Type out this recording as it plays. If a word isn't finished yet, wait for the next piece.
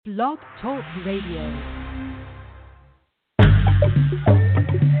Blog Talk Radio.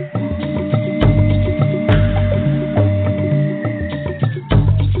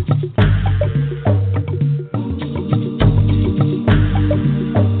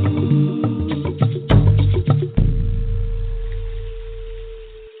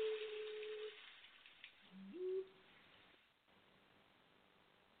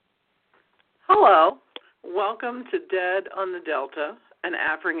 Hello, welcome to Dead on the Delta, an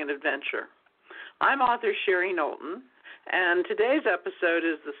African adventure. I'm author Sherry Knowlton, and today's episode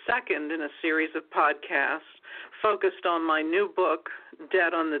is the second in a series of podcasts focused on my new book,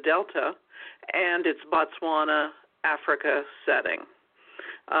 Dead on the Delta, and its Botswana, Africa setting.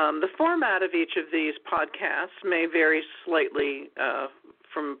 The format of each of these podcasts may vary slightly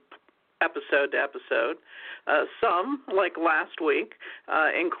from episode to episode. Some, like last week,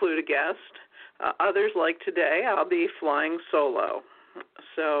 include a guest. Others, like today, I'll be flying solo.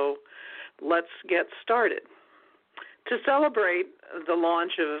 So let's get started. To celebrate the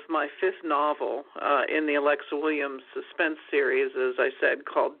launch of my fifth novel in the Alexa Williams suspense series, as I said,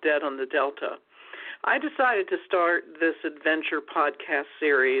 called Dead on the Delta, I decided to start this adventure podcast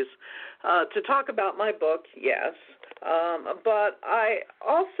series to talk about my book, yes, but I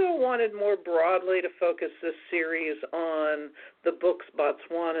also wanted more broadly to focus this series on the book's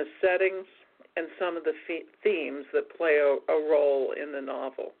Botswana settings and some of the themes that play a role in the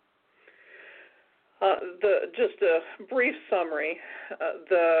novel. Just a brief summary,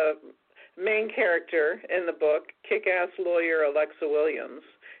 the main character in the book, kick-ass lawyer Alexa Williams,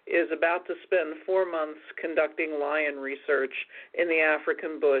 is about to spend 4 months conducting lion research in the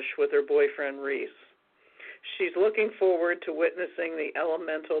African bush with her boyfriend Reese. She's looking forward to witnessing the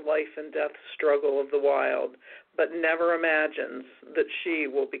elemental life and death struggle of the wild, but never imagines that she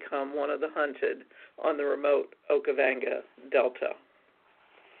will become one of the hunted on the remote Okavango Delta.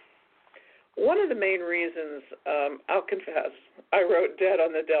 One of the main reasons, I'll confess, I wrote Dead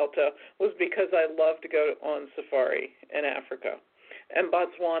on the Delta was because I love to go on safari in Africa, and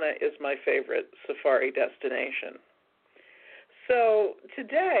Botswana is my favorite safari destination. So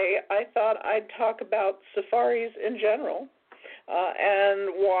today I thought I'd talk about safaris in general and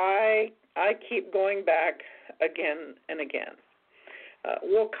why I keep going back again and again.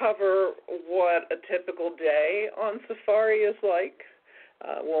 We'll cover what a typical day on safari is like.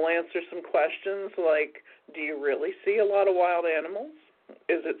 We'll answer some questions like, do you really see a lot of wild animals?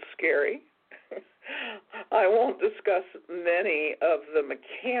 Is it scary? I won't discuss many of the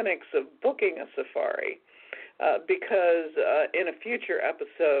mechanics of booking a safari because in a future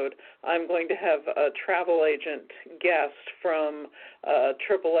episode I'm going to have a travel agent guest from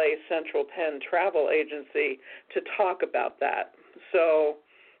AAA Central Penn Travel Agency to talk about that. So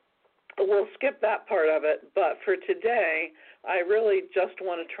we'll skip that part of it, but for today I really just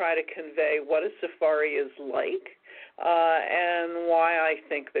want to try to convey what a safari is like and why I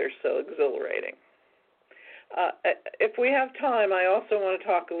think they're so exhilarating. If we have time, I also want to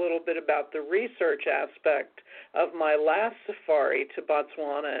talk a little bit about the research aspect of my last safari to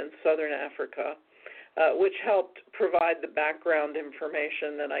Botswana and Southern Africa, which helped provide the background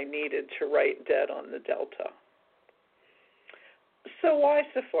information that I needed to write Dead on the Delta. So why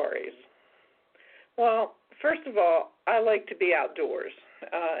safaris? Well, first of all, I like to be outdoors,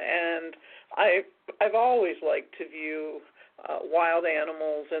 and I've always liked to view wild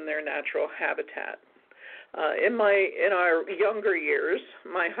animals in their natural habitat. In our younger years,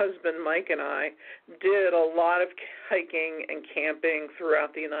 my husband Mike and I did a lot of hiking and camping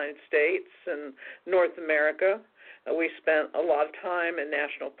throughout the United States and North America. We spent a lot of time in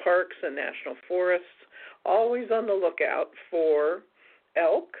national parks and national forests, always on the lookout for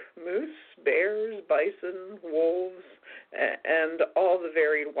elk, moose, bears, bison, wolves, and all the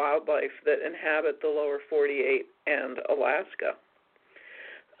varied wildlife that inhabit the lower 48 and Alaska.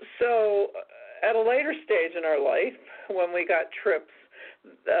 So at a later stage in our life, when we got jobs,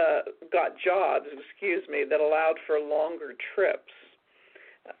 that allowed for longer trips,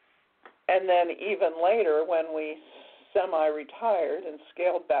 and then even later when we semi-retired and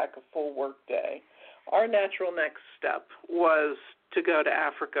scaled back a full work day, our natural next step was to go to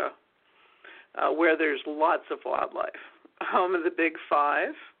Africa, where there's lots of wildlife. Home of the Big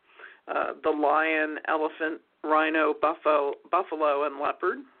Five, the lion, elephant, rhino, buffalo, and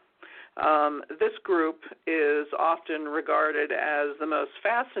leopard. This group is often regarded as the most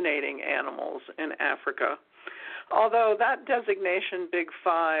fascinating animals in Africa, although that designation, Big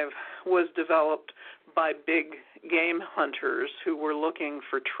Five, was developed by big game hunters who were looking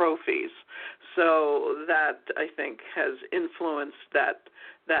for trophies. So that, I think, has influenced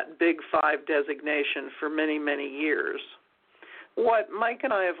that Big Five designation for many, many years. What Mike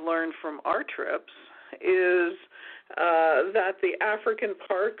and I have learned from our trips is that the African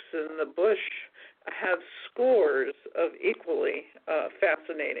parks and the bush have scores of equally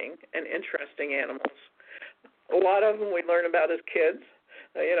fascinating and interesting animals. A lot of them we learn about as kids,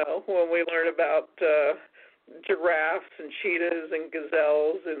 when we learn about giraffes and cheetahs and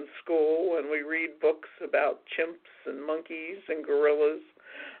gazelles in school, when we read books about chimps and monkeys and gorillas.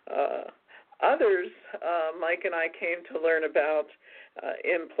 Others, Mike and I came to learn about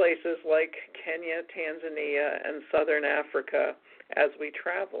in places like Kenya, Tanzania, and southern Africa as we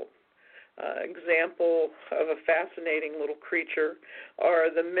traveled. Example of a fascinating little creature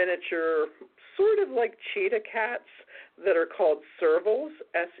are the miniature, sort of like cheetah cats that are called servals,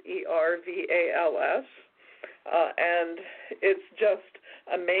 Servals. And it's just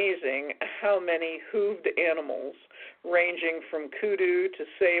amazing how many hooved animals, ranging from kudu to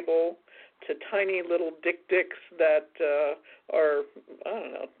sable to tiny little dik-diks that are,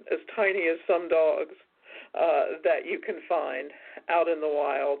 as tiny as some dogs, that you can find out in the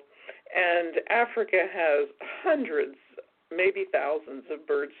wild. And Africa has hundreds, maybe thousands of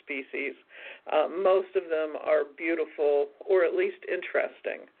bird species. Most of them are beautiful or at least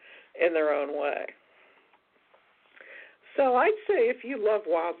interesting in their own way. So I'd say if you love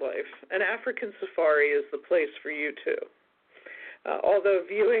wildlife, an African safari is the place for you too. Although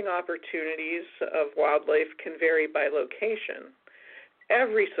viewing opportunities of wildlife can vary by location,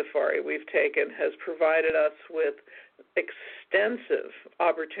 every safari we've taken has provided us with extensive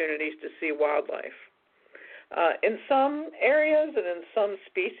opportunities to see wildlife. In some areas and in some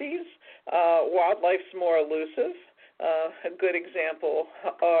species, wildlife's more elusive. A good example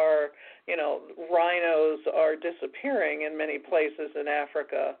are, rhinos are disappearing in many places in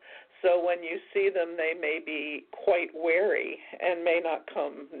Africa. So when you see them, they may be quite wary and may not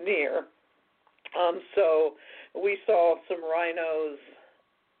come near. So we saw some rhinos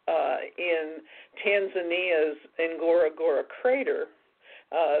in Tanzania's Ngorongoro crater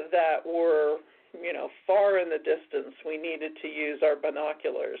that were, far in the distance. We needed to use our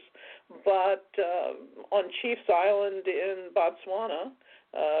binoculars. But on Chief's Island in Botswana,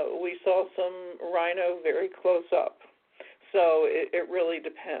 we saw some rhino very close up. So it really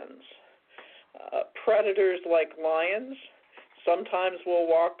depends. Predators like lions sometimes will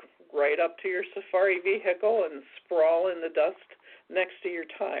walk right up to your safari vehicle and sprawl in the dust next to your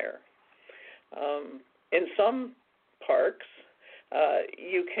tire. In some parks,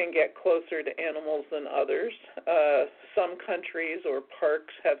 you can get closer to animals than others. Some countries or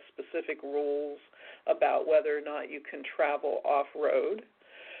parks have specific rules about whether or not you can travel off-road.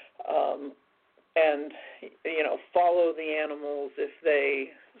 And, follow the animals if they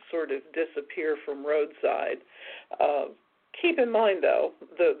sort of disappear from roadside. Keep in mind, though,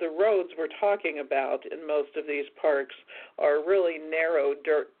 the roads we're talking about in most of these parks are really narrow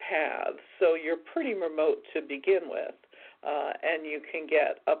dirt paths, so you're pretty remote to begin with, and you can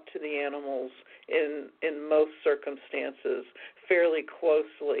get up to the animals in most circumstances fairly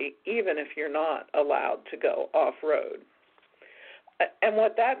closely, even if you're not allowed to go off-road. And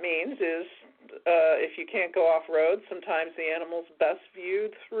what that means is if you can't go off-road, sometimes the animal's best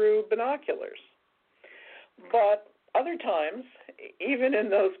viewed through binoculars. But other times, even in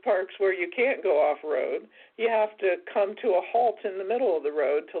those parks where you can't go off-road, you have to come to a halt in the middle of the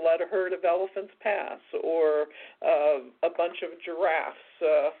road to let a herd of elephants pass, or a bunch of giraffes,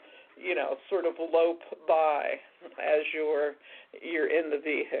 sort of lope by as you're in the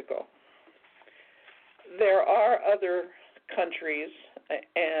vehicle. There are other countries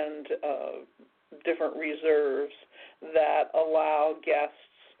and different reserves that allow guests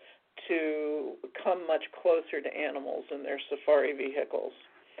to come much closer to animals in their safari vehicles.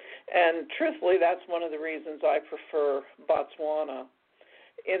 And truthfully, that's one of the reasons I prefer Botswana.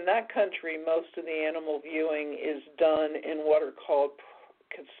 In that country, most of the animal viewing is done in what are called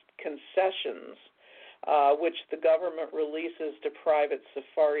concessions, which the government releases to private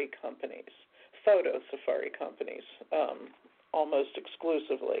safari companies, photo safari companies, almost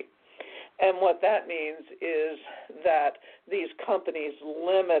exclusively. And what that means is that these companies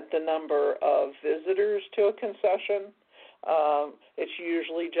limit the number of visitors to a concession. It's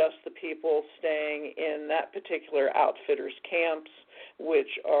usually just the people staying in that particular outfitter's camps,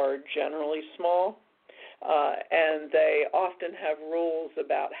 which are generally small. And they often have rules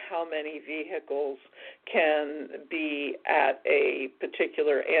about how many vehicles can be at a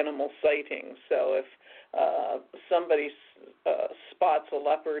particular animal sighting. So if somebody spots a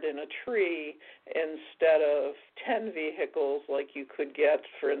leopard in a tree, instead of 10 vehicles like you could get,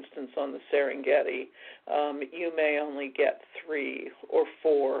 for instance, on the Serengeti, you may only get 3 or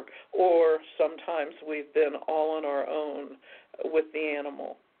 4, or sometimes we've been all on our own with the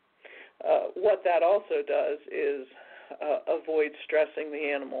animal. What that also does is avoid stressing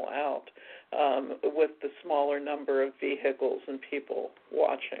the animal out with the smaller number of vehicles and people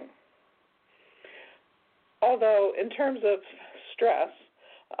watching. Although in terms of stress,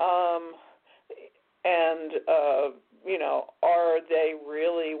 are they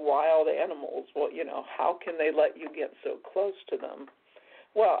really wild animals? Well, how can they let you get so close to them?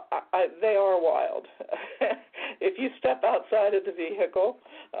 Well, they are wild. If you step outside of the vehicle,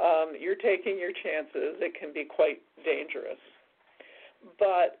 you're taking your chances. It can be quite dangerous.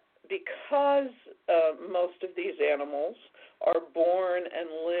 But because most of these animals are born and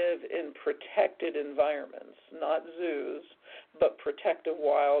live in protected environments, not zoos, but protected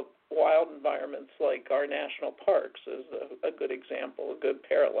wild environments like our national parks is a good example, a good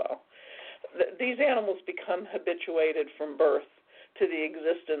parallel. These animals become habituated from birth to the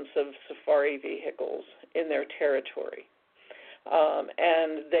existence of safari vehicles in their territory.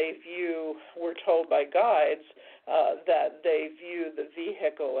 And we're told by guides that they view the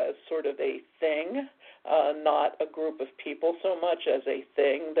vehicle as sort of a thing, not a group of people so much as a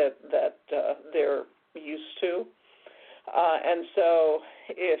thing that they're used to. And so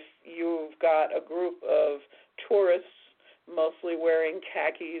if you've got a group of tourists, mostly wearing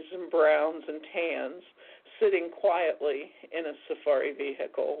khakis and browns and tans, sitting quietly in a safari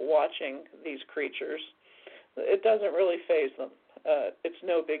vehicle watching these creatures, it doesn't really faze them. It's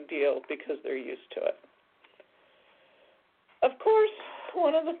no big deal because they're used to it. Of course,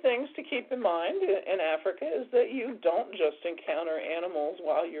 one of the things to keep in mind in Africa is that you don't just encounter animals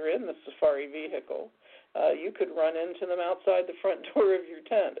while you're in the safari vehicle. You could run into them outside the front door of your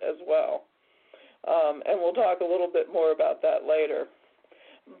tent as well. And we'll talk a little bit more about that later.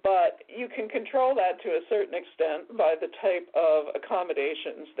 But you can control that to a certain extent by the type of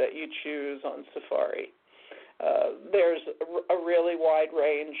accommodations that you choose on safari. There's a really wide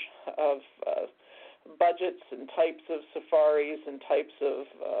range of budgets and types of safaris and types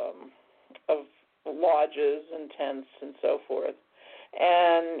of lodges and tents and so forth.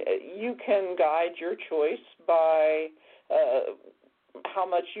 And you can guide your choice by how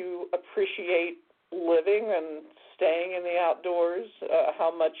much you appreciate living and staying in the outdoors,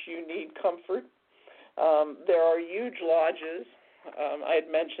 how much you need comfort. There are huge lodges. I had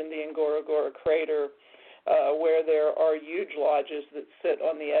mentioned the Ngorongoro crater, where there are huge lodges that sit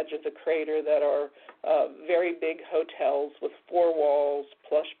on the edge of the crater that are very big hotels with 4 walls,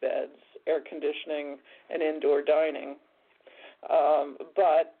 plush beds, air conditioning, and indoor dining.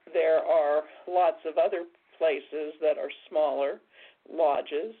 But there are lots of other places that are smaller,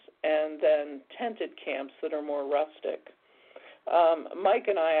 lodges, and then tented camps that are more rustic. Mike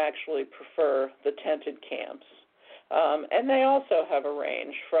and I actually prefer the tented camps. And they also have a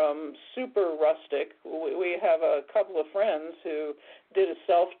range from super rustic. We have a couple of friends who did a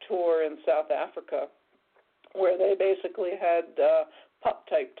self-tour in South Africa where they basically had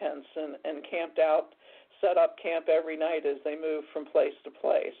pup-type tents and camped out, set up camp every night as they moved from place to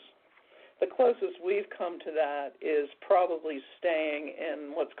place. The closest we've come to that is probably staying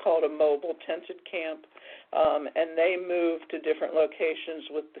in what's called a mobile tented camp, and they move to different locations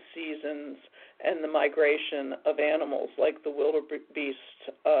with the seasons and the migration of animals like the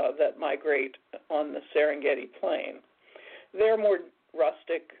wildebeest that migrate on the Serengeti plain. They're more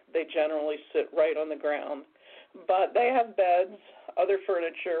rustic. They generally sit right on the ground, but they have beds, other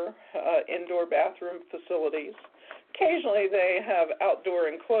furniture, indoor bathroom facilities. Occasionally they have outdoor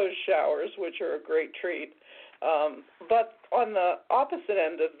enclosed showers, which are a great treat. But on the opposite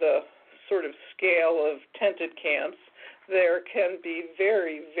end of the sort of scale of tented camps, there can be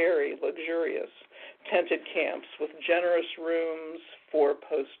very, very luxurious tented camps with generous rooms,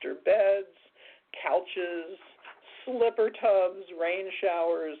 4-poster beds, couches, slipper tubs, rain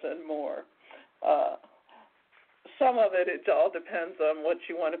showers, and more. Some of it all depends on what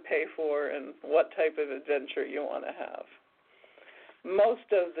you want to pay for and what type of adventure you want to have. Most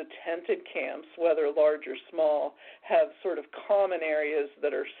of the tented camps, whether large or small, have sort of common areas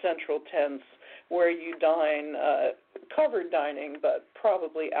that are central tents where you dine, covered dining, but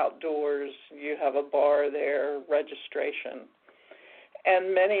probably outdoors. You have a bar there, registration.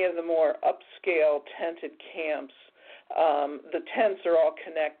 And many of the more upscale tented camps, the tents are all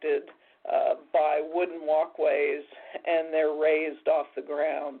connected by wooden walkways, and they're raised off the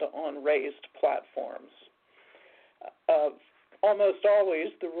ground on raised platforms. Almost always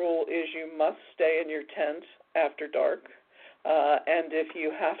the rule is you must stay in your tent after dark, and if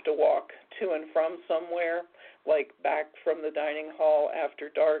you have to walk to and from somewhere, like back from the dining hall after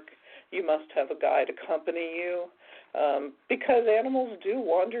dark, you must have a guide accompany you, because animals do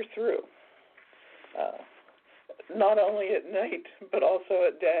wander through. not only at night, but also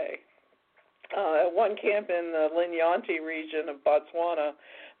at day. At one camp in the Linyanti region of Botswana,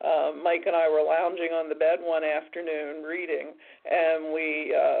 Mike and I were lounging on the bed one afternoon reading, and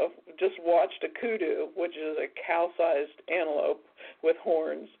we just watched a kudu, which is a cow-sized antelope with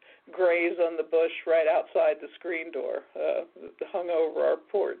horns, graze on the bush right outside the screen door, hung over our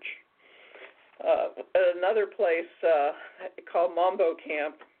porch. Another place called Mambo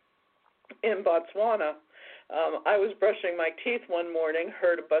Camp in Botswana, I was brushing my teeth one morning,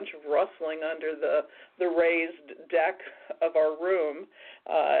 heard a bunch of rustling under the raised deck of our room,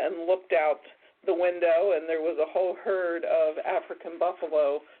 and looked out the window, and there was a whole herd of African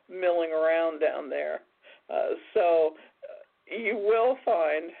buffalo milling around down there. So you will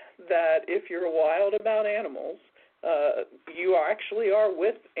find that if you're wild about animals, you actually are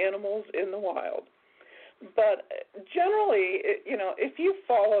with animals in the wild. But generally, if you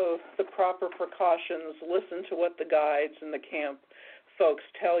follow the proper precautions, listen to what the guides and the camp folks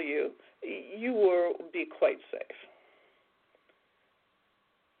tell you, you will be quite safe.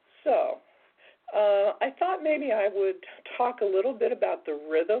 So, I thought maybe I would talk a little bit about the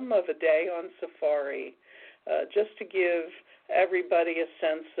rhythm of a day on safari, just to give everybody a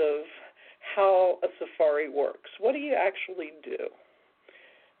sense of how a safari works. What do you actually do?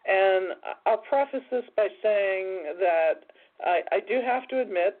 And I'll preface this by saying that I do have to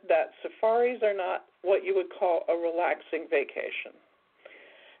admit that safaris are not what you would call a relaxing vacation.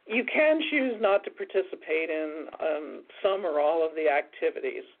 You can choose not to participate in some or all of the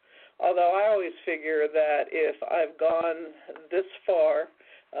activities, although I always figure that if I've gone this far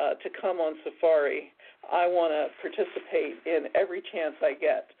to come on safari, I want to participate in every chance I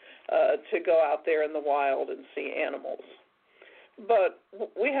get to go out there in the wild and see animals. But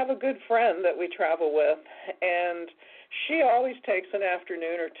we have a good friend that we travel with, and she always takes an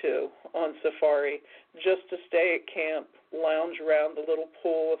afternoon or two on safari just to stay at camp, lounge around the little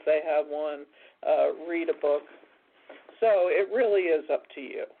pool if they have one, read a book. So it really is up to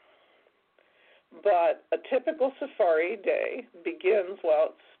you. But a typical safari day begins while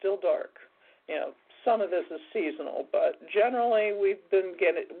it's still dark. Some of this is seasonal, but generally we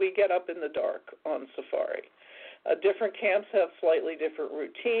get up in the dark on safari. Different camps have slightly different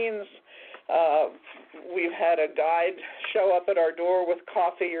routines. We've had a guide show up at our door with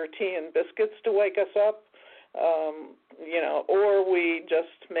coffee or tea and biscuits to wake us up, or we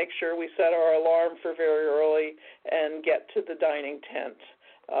just make sure we set our alarm for very early and get to the dining tent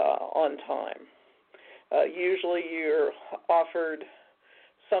on time. Usually you're offered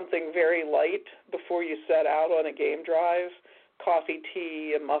something very light before you set out on a game drive. Coffee,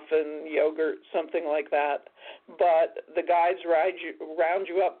 tea, a muffin, yogurt, something like that. But the guides round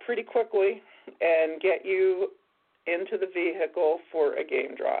you up pretty quickly and get you into the vehicle for a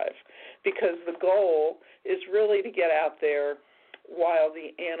game drive, because the goal is really to get out there while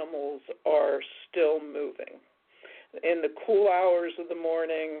the animals are still moving. In the cool hours of the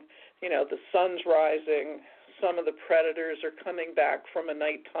morning, the sun's rising, some of the predators are coming back from a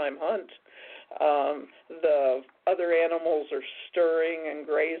nighttime hunt. The other animals are stirring and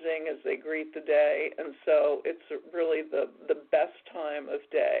grazing as they greet the day, and so it's really the best time of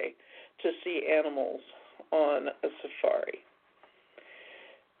day to see animals on a safari.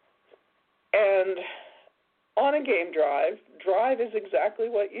 And on a game drive is exactly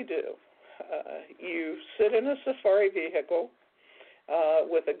what you do. You sit in a safari vehicle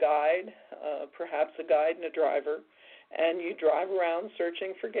with a guide, perhaps a guide and a driver, and you drive around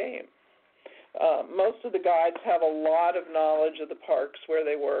searching for game. Most of the guides have a lot of knowledge of the parks where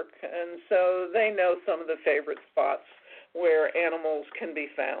they work, and so they know some of the favorite spots where animals can be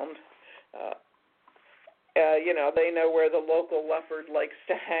found. They know where the local leopard likes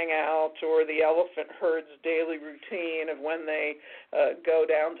to hang out, or the elephant herd's daily routine of when they go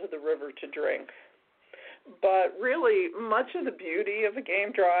down to the river to drink. But really, much of the beauty of a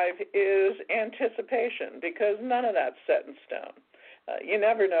game drive is anticipation, because none of that's set in stone. You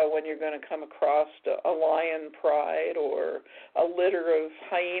never know when you're going to come across a lion pride or a litter of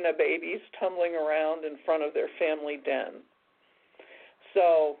hyena babies tumbling around in front of their family den.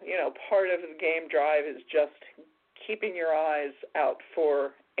 So, part of the game drive is just keeping your eyes out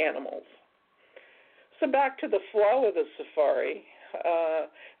for animals. So back to the flow of the safari.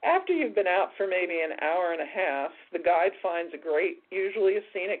 After you've been out for maybe an hour and a half, the guide finds a great, usually a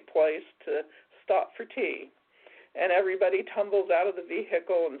scenic place to stop for tea. And everybody tumbles out of the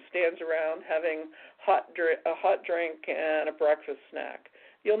vehicle and stands around having a hot drink and a breakfast snack.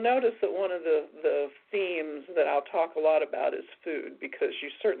 You'll notice that one of the themes that I'll talk a lot about is food, because you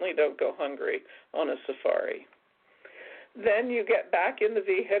certainly don't go hungry on a safari. Then you get back in the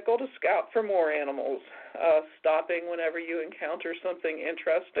vehicle to scout for more animals, stopping whenever you encounter something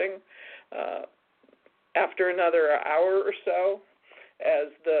interesting. After another hour or so,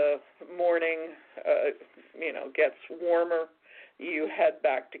 as the morning gets warmer, you head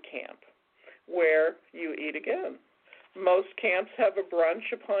back to camp, where you eat again. Most camps have a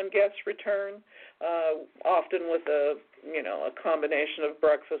brunch upon guest return, often with a combination of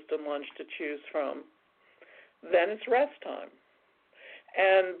breakfast and lunch to choose from. Then it's rest time.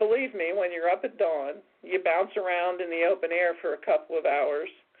 And believe me, when you're up at dawn, you bounce around in the open air for a couple of hours.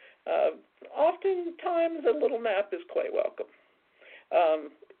 Oftentimes a little nap is quite welcome,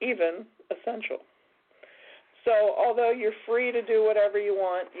 even essential. So although you're free to do whatever you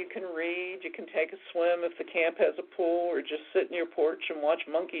want, you can read, you can take a swim if the camp has a pool, or just sit in your porch and watch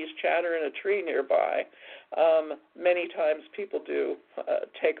monkeys chatter in a tree nearby. Many times people do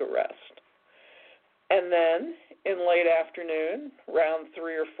take a rest. And then in late afternoon, around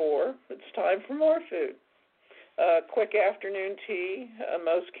 3 or 4, it's time for more food. Quick afternoon tea,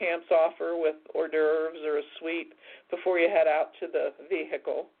 most camps offer with hors d'oeuvres or a sweet before you head out to the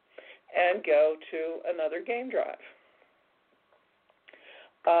vehicle and go to another game drive.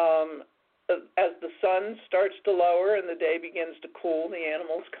 As the sun starts to lower and the day begins to cool, the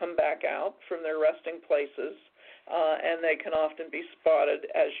animals come back out from their resting places, and they can often be spotted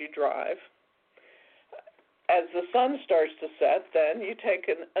as you drive. As the sun starts to set, then you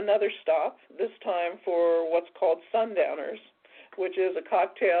take another stop, this time for what's called sundowners, which is a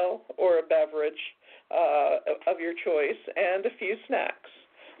cocktail or a beverage of your choice and a few snacks.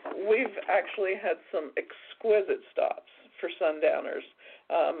 We've actually had some exquisite stops for sundowners.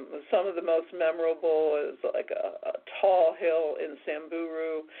 Some of the most memorable is like a tall hill in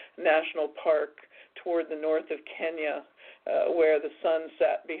Samburu National Park toward the north of Kenya, where the sun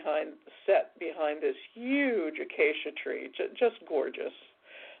set behind this huge acacia tree, just gorgeous.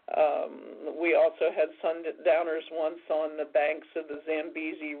 We also had sundowners once on the banks of the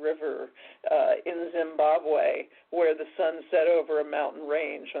Zambezi River in Zimbabwe, where the sun set over a mountain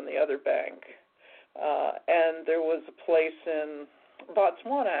range on the other bank. And there was a place in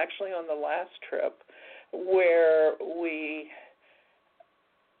Botswana, actually, on the last trip, where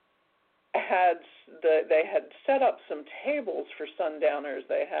they had set up some tables for sundowners.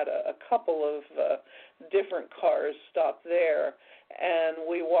 They had a couple of different cars stopped there, and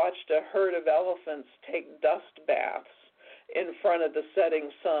we watched a herd of elephants take dust baths in front of the setting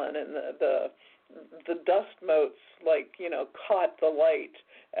sun, and the dust motes caught the light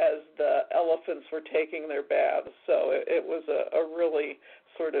as the elephants were taking their baths. So it was a really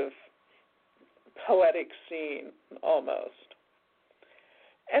sort of poetic scene almost.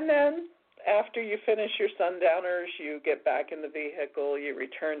 And then after you finish your sundowners, you get back in the vehicle, you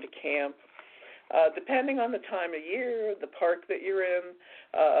return to camp. Depending on the time of year, the park that you're in,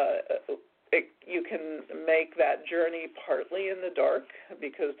 you can make that journey partly in the dark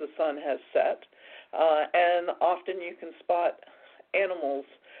because the sun has set. And often you can spot animals,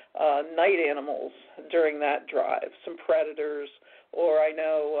 night animals, during that drive, some predators. Or I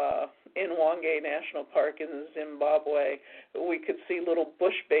know in Wange National Park in Zimbabwe, we could see little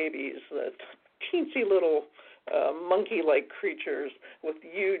bush babies, teensy little monkey-like creatures with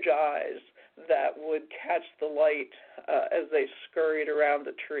huge eyes that would catch the light as they scurried around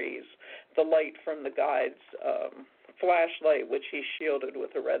the trees, the light from the guide's flashlight, which he shielded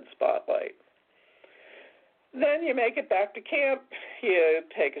with a red spotlight. Then you make it back to camp, you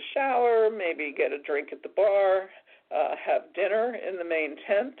take a shower, maybe get a drink at the bar, have dinner in the main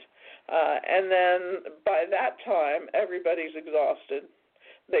tent, and then by that time, everybody's exhausted.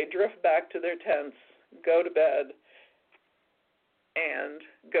 They drift back to their tents, go to bed, and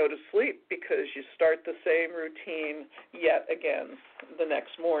go to sleep because you start the same routine yet again the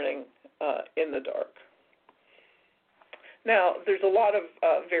next morning in the dark. Now, there's a lot of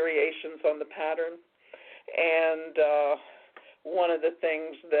variations on the pattern, and one of the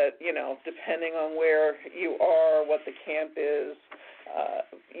things that, depending on where you are, what the camp is,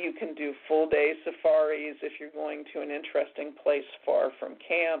 you can do full-day safaris if you're going to an interesting place far from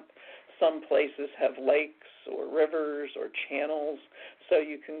camp. Some places have lakes or rivers or channels, so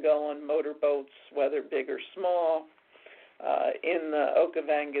you can go on motorboats, whether big or small. In the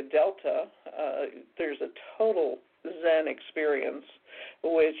Okavango Delta, there's a total Zen experience,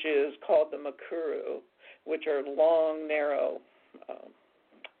 which is called the Makuru, which are long, narrow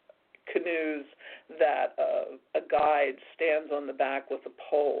canoes that a guide stands on the back with a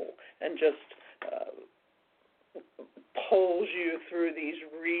pole and just pulls you through these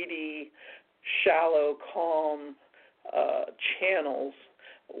reedy, shallow, calm channels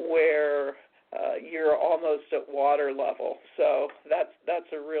where you're almost at water level. So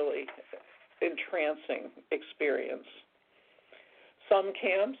that's a really entrancing experience. Some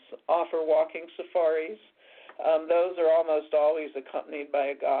camps offer walking safaris. Those are almost always accompanied by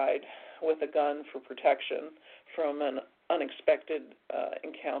a guide with a gun for protection from an unexpected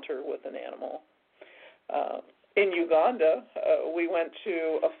encounter with an animal. In Uganda, we went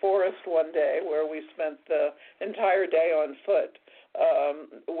to a forest one day where we spent the entire day on foot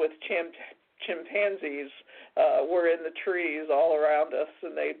with chimpanzees were in the trees all around us,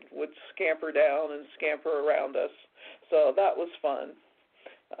 and they would scamper down and scamper around us. So that was fun.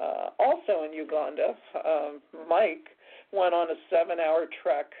 Also in Uganda, Mike went on a 7-hour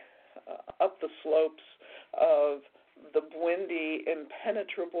trek up the slopes of the Bwindi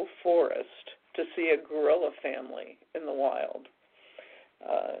impenetrable forest to see a gorilla family in the wild.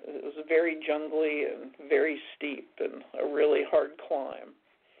 It was very jungly and very steep and a really hard climb.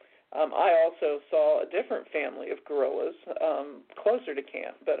 I also saw a different family of gorillas closer to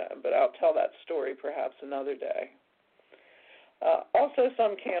camp, but I'll tell that story perhaps another day. Also,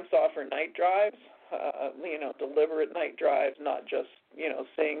 some camps offer night drives, deliberate night drives, not just,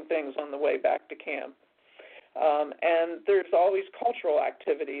 seeing things on the way back to camp. And there's always cultural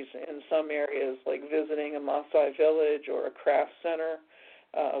activities in some areas, like visiting a Maasai village or a craft center.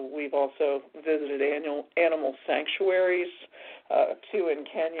 We've also visited animal sanctuaries, two in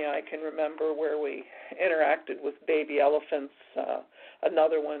Kenya I can remember, where we interacted with baby elephants,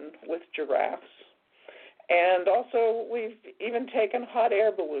 another one with giraffes. And also we've even taken hot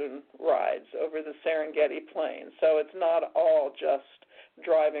air balloon rides over the Serengeti Plain, so it's not all just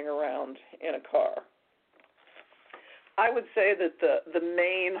driving around in a car. I would say that the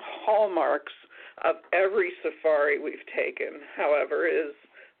main hallmarks of every safari we've taken, however, is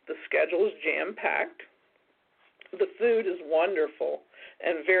the schedule is jam-packed, the food is wonderful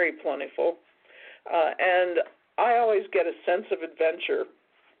and very plentiful, and I always get a sense of adventure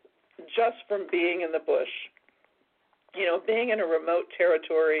just from being in the bush. Being in a remote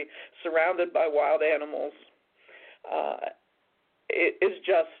territory surrounded by wild animals, it is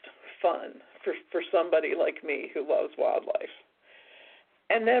just fun for somebody like me who loves wildlife.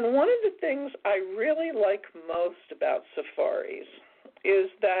 And then one of the things I really like most about safaris is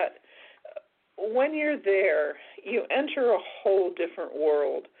that when you're there, you enter a whole different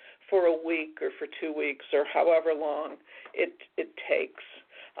world for a week or for 2 weeks or however long it takes.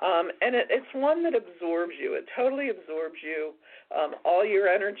 And it's one that absorbs you. It totally absorbs you, all your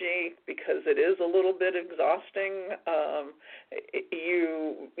energy, because it is a little bit exhausting.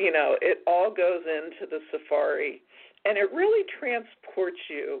 It all goes into the safari, and it really transports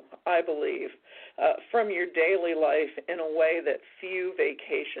you, I believe, from your daily life in a way that few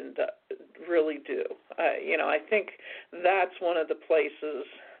vacations really do. I think that's one of the places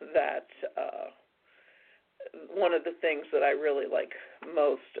that one of the things that I really like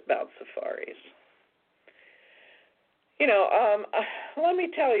most about safaris. Let me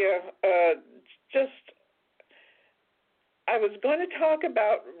tell you, I was going to talk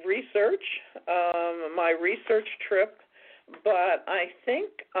about research, my research trip, but I think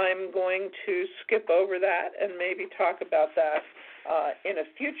I'm going to skip over that and maybe talk about that in a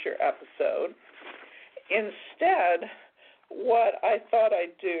future episode. Instead, what I thought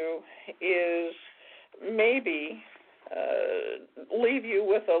I'd do is maybe leave you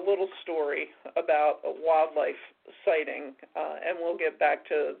with a little story about a wildlife sighting, and we'll get back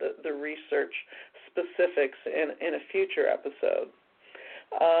to the research specifics in a future episode.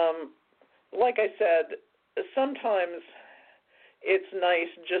 Like I said, sometimes it's nice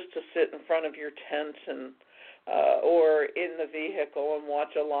just to sit in front of your tent and or in the vehicle and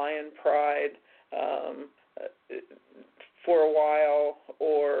watch a lion pride for a while,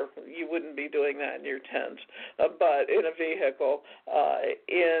 or you wouldn't be doing that in your tent, but in a vehicle,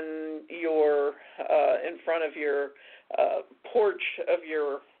 in front of your porch of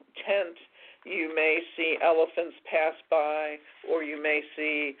your tent, you may see elephants pass by, or you may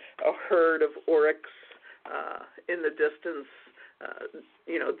see a herd of oryx in the distance,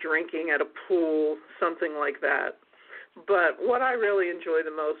 drinking at a pool, something like that. But what I really enjoy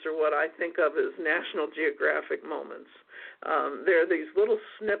the most, or what I think of as National Geographic moments, there are these little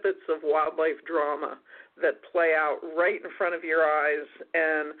snippets of wildlife drama that play out right in front of your eyes,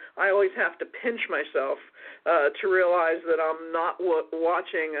 and I always have to pinch myself to realize that I'm not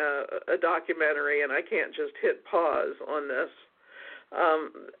watching a documentary and I can't just hit pause on this.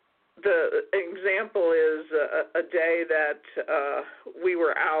 The example is a day that we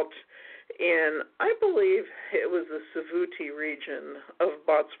were out in, I believe it was the Savuti region of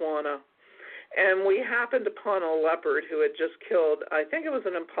Botswana, And we happened upon a leopard who had just killed, I think it was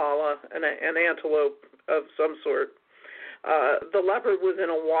an impala, an antelope of some sort. The leopard was in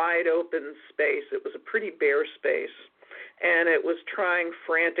a wide open space. It was a pretty bare space, and it was trying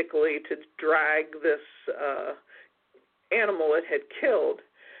frantically to drag this animal it had killed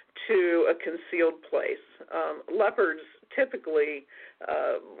to a concealed place. Leopards typically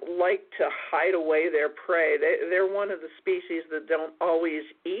like to hide away their prey. They're one of the species that don't always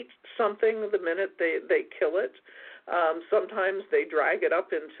eat something the minute they kill it. Sometimes they drag it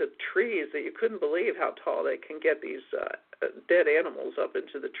up into trees that you couldn't believe how tall they can get these dead animals up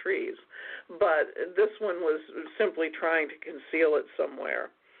into the trees. But this one was simply trying to conceal it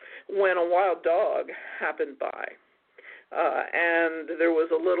somewhere when a wild dog happened by. And there was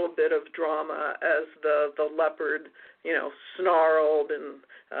a little bit of drama as the leopard, snarled and,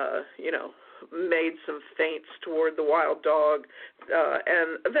 made some feints toward the wild dog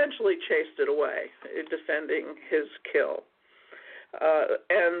and eventually chased it away, defending his kill.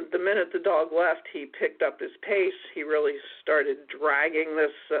 And the minute the dog left, he picked up his pace. He really started dragging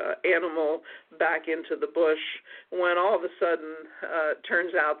this animal back into the bush when all of a sudden it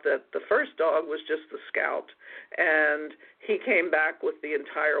turns out that the first dog was just the scout, and he came back with the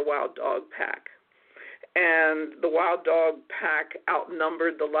entire wild dog pack. And the wild dog pack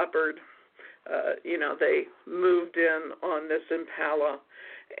outnumbered the leopard. They moved in on this impala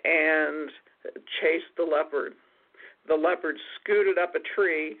and chased the leopard. The leopard scooted up a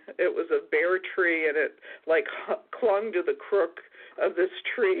tree. It was a bare tree, and it clung to the crook of this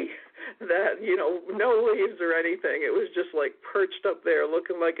tree that, no leaves or anything. It was just perched up there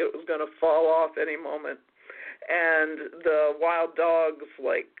looking like it was going to fall off any moment. And the wild dogs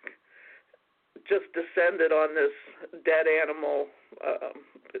just descended on this dead animal,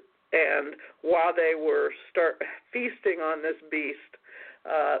 and while they were feasting on this beast,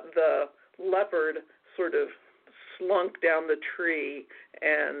 the leopard sort of slunk down the tree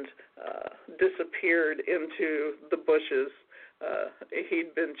and disappeared into the bushes.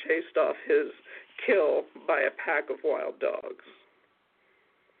 He'd been chased off his kill by a pack of wild dogs.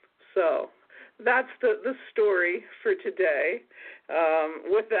 So that's the story for today.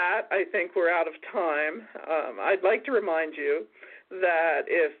 With that, I think we're out of time. I'd like to remind you that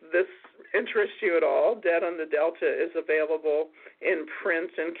if this interests you at all, Dead on the Delta is available in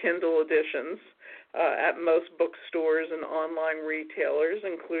print and Kindle editions at most bookstores and online retailers,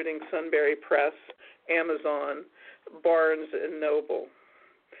 including Sunbury Press, Amazon, Barnes & Noble.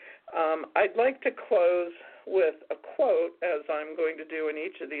 I'd like to close with a quote, as I'm going to do in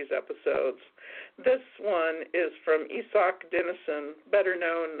each of these episodes. This one is from Isak Dinesen, better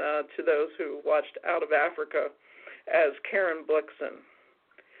known to those who watched Out of Africa as Karen Blixen.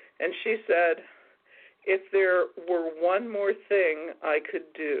 And she said, "If there were one more thing I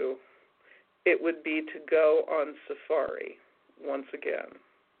could do, it would be to go on safari once again."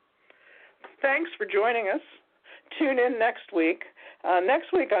 Thanks for joining us. Tune in next week.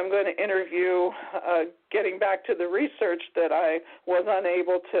 Next week I'm going to interview, getting back to the research that I was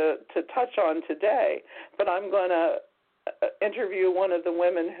unable to touch on today, but I'm going to interview one of the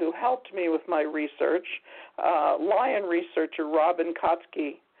women who helped me with my research, lion researcher Robin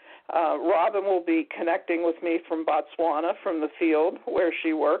Kotsky. Robin will be connecting with me from Botswana, from the field where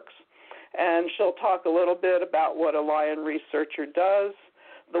she works, and she'll talk a little bit about what a lion researcher does,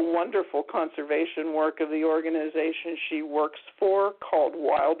 the wonderful conservation work of the organization she works for called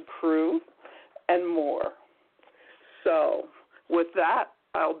Wild Crew, and more. So with that,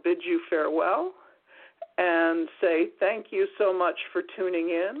 I'll bid you farewell and say thank you so much for tuning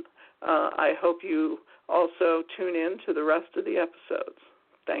in. I hope you also tune in to the rest of the episodes.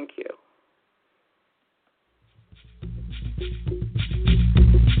 Thank you.